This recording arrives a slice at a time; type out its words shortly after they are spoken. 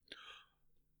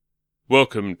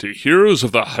Welcome to Heroes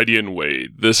of the Hydian Way.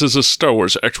 This is a Star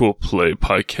Wars actual play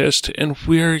podcast, and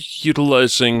we're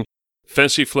utilizing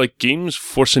Fantasy Flight Games'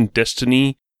 Force and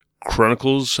Destiny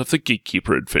Chronicles of the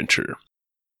Gatekeeper adventure,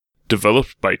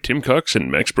 developed by Tim Cox and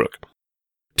Max Brook.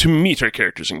 To meet our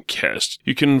characters and cast,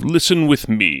 you can listen with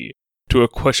me to a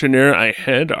questionnaire I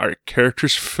had our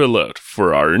characters fill out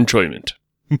for our enjoyment.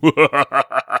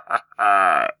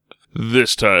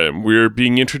 This time, we're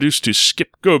being introduced to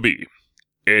Skip Goby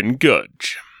and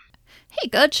Gudge. Hey,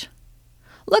 Gudge.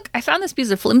 Look, I found this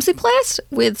piece of flimsy plast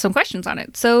with some questions on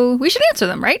it, so we should answer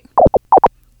them, right?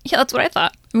 Yeah, that's what I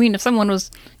thought. I mean, if someone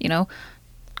was,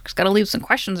 just gotta leave some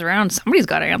questions around, somebody's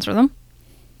gotta answer them.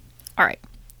 Alright.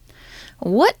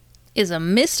 What is a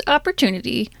missed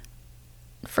opportunity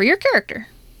for your character?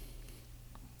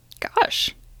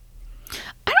 Gosh.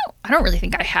 I don't really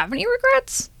think I have any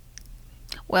regrets.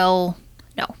 Well,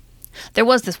 no. There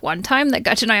was this one time that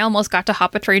Gudge and I almost got to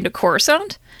hop a train to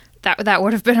Coruscant. That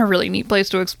would have been a really neat place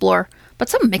to explore. But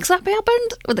some mix-up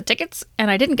happened with the tickets,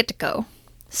 and I didn't get to go.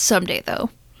 Someday, though.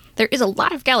 There is a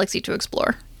lot of galaxy to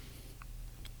explore.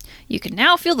 You can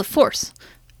now feel the Force.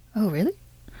 Oh, really?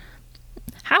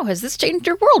 How has this changed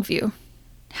your worldview?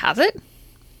 Has it?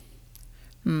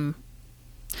 Well,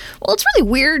 it's really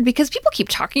weird because people keep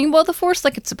talking about the Force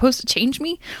like it's supposed to change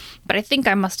me, but I think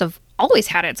I must have always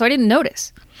had it, so I didn't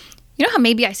notice. You know how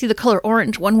maybe I see the color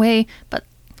orange one way, but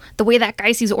the way that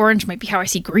guy sees orange might be how I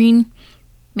see green?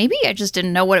 Maybe I just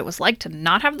didn't know what it was like to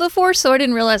not have the Force, so I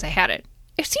didn't realize I had it.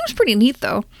 It seems pretty neat,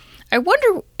 though. I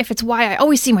wonder if it's why I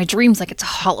always see my dreams like it's a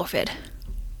holovid.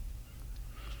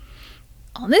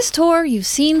 On this tour, you've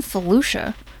seen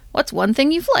Felucia. What's one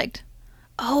thing you've liked?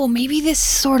 Oh, maybe this is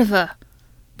sort of a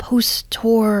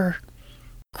post-tour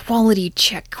quality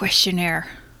check questionnaire.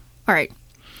 Alright.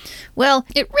 Well,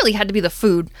 it really had to be the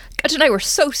food. Gudge and I were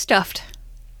so stuffed.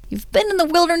 You've been in the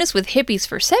wilderness with hippies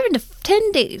for 7 to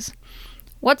 10 days.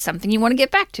 What's something you want to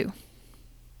get back to?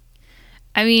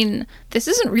 I mean, this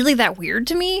isn't really that weird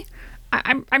to me.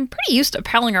 I'm pretty used to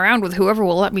palling around with whoever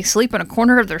will let me sleep in a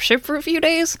corner of their ship for a few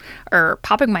days, or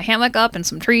popping my hammock up in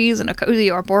some trees in a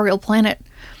cozy arboreal planet.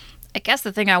 I guess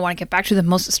the thing I want to get back to the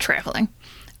most is traveling.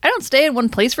 I don't stay in one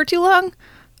place for too long.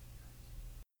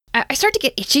 I start to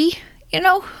get itchy,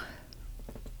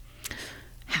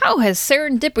 How has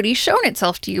serendipity shown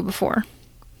itself to you before?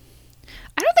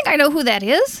 I don't think I know who that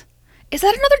is. Is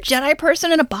that another Jedi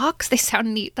person in a box? They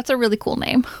sound neat. That's a really cool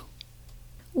name.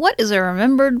 What is a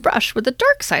remembered brush with the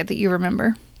dark side that you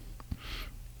remember?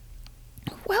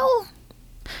 Well,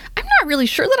 I'm not really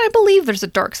sure that I believe there's a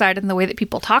dark side in the way that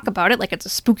people talk about it, like it's a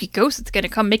spooky ghost that's going to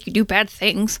come make you do bad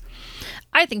things.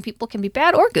 I think people can be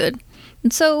bad or good.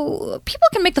 And so people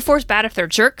can make the Force bad if they're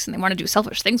jerks and they want to do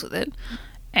selfish things with it.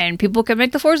 And people can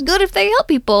make the Force good if they help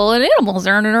people and animals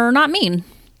are not mean.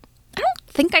 I don't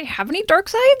think I have any dark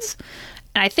sides.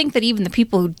 And I think that even the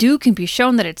people who do can be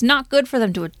shown that it's not good for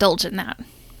them to indulge in that.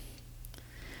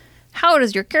 How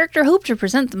does your character hope to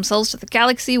present themselves to the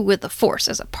galaxy with the Force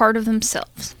as a part of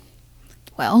themselves?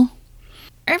 Well,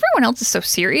 everyone else is so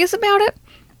serious about it.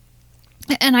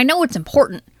 And I know it's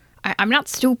important. I'm not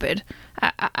stupid.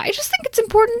 I just think it's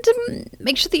important to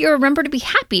make sure that you remember to be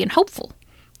happy and hopeful.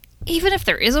 Even if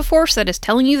there is a Force that is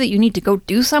telling you that you need to go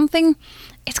do something,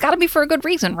 it's got to be for a good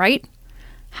reason, right?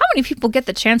 How many people get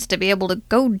the chance to be able to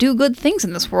go do good things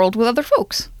in this world with other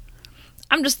folks?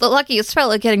 I'm just the luckiest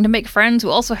fella getting to make friends who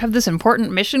also have this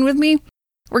important mission with me.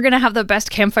 We're going to have the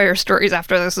best campfire stories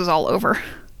after this is all over.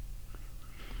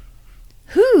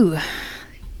 Whew.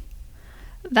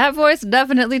 That voice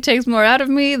definitely takes more out of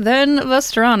me than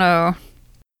Vestrano.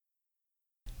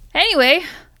 Anyway,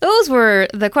 those were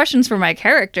the questions for my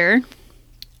character.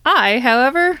 I,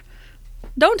 however,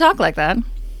 don't talk like that.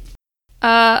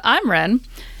 I'm Ren.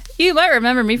 You might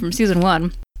remember me from Season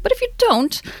 1, but if you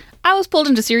don't, I was pulled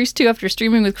into Series 2 after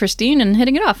streaming with Christine and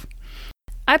hitting it off.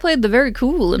 I played the very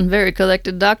cool and very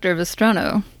collected Dr.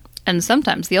 Vestrano, and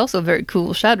sometimes the also very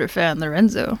cool Shadra fan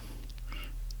Lorenzo.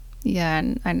 Yeah,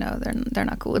 I know, they're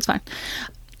not cool, it's fine.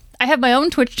 I have my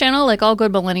own Twitch channel like all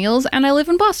good millennials, and I live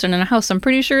in Boston in a house I'm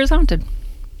pretty sure is haunted.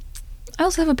 I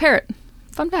also have a parrot.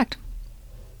 Fun fact.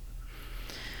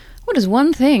 What is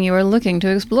one thing you are looking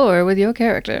to explore with your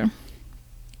character?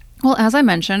 Well, as I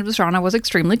mentioned, Vestrano was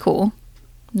extremely cool.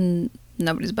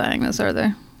 Nobody's buying this, are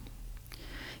they?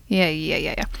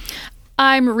 Yeah.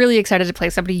 I'm really excited to play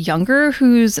somebody younger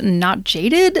who's not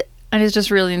jaded and is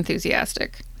just really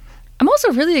enthusiastic. I'm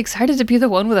also really excited to be the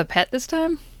one with a pet this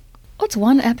time. What's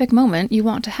one epic moment you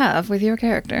want to have with your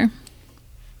character?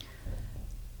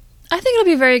 I think it'll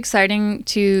be very exciting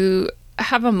to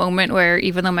have a moment where,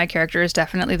 even though my character is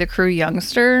definitely the crew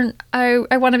youngster, I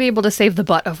want to be able to save the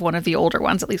butt of one of the older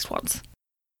ones at least once.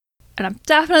 And I'm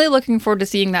definitely looking forward to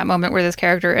seeing that moment where this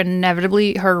character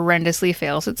inevitably horrendously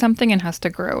fails at something and has to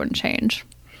grow and change.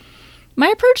 My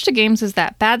approach to games is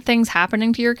that bad things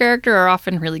happening to your character are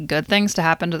often really good things to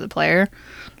happen to the player.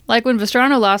 Like when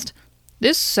Vestrano lost,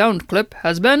 "This sound clip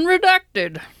has been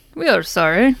redacted. We are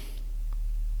sorry."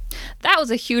 That was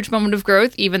a huge moment of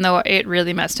growth, even though it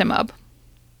really messed him up.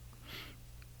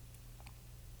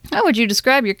 How would you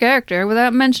describe your character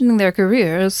without mentioning their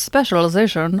careers,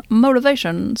 specialization,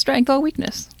 motivation, strength, or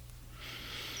weakness?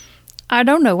 I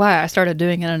don't know why I started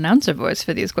doing an announcer voice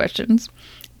for these questions,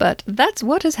 but that's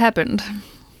what has happened.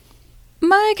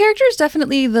 My character is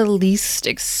definitely the least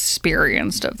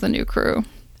experienced of the new crew.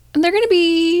 And they're going to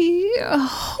be,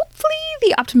 hopefully,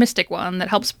 the optimistic one that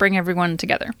helps bring everyone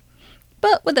together.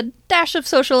 But with a dash of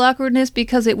social awkwardness,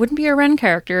 because it wouldn't be a Ren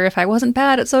character if I wasn't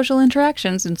bad at social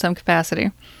interactions in some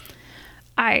capacity.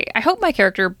 I hope my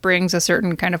character brings a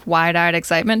certain kind of wide-eyed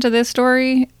excitement to this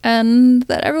story, and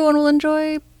that everyone will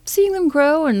enjoy seeing them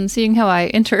grow and seeing how I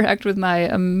interact with my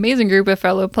amazing group of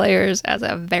fellow players as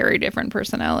a very different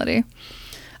personality.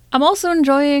 I'm also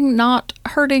enjoying not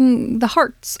hurting the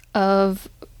hearts of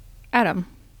Adam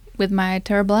with my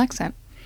terrible accent.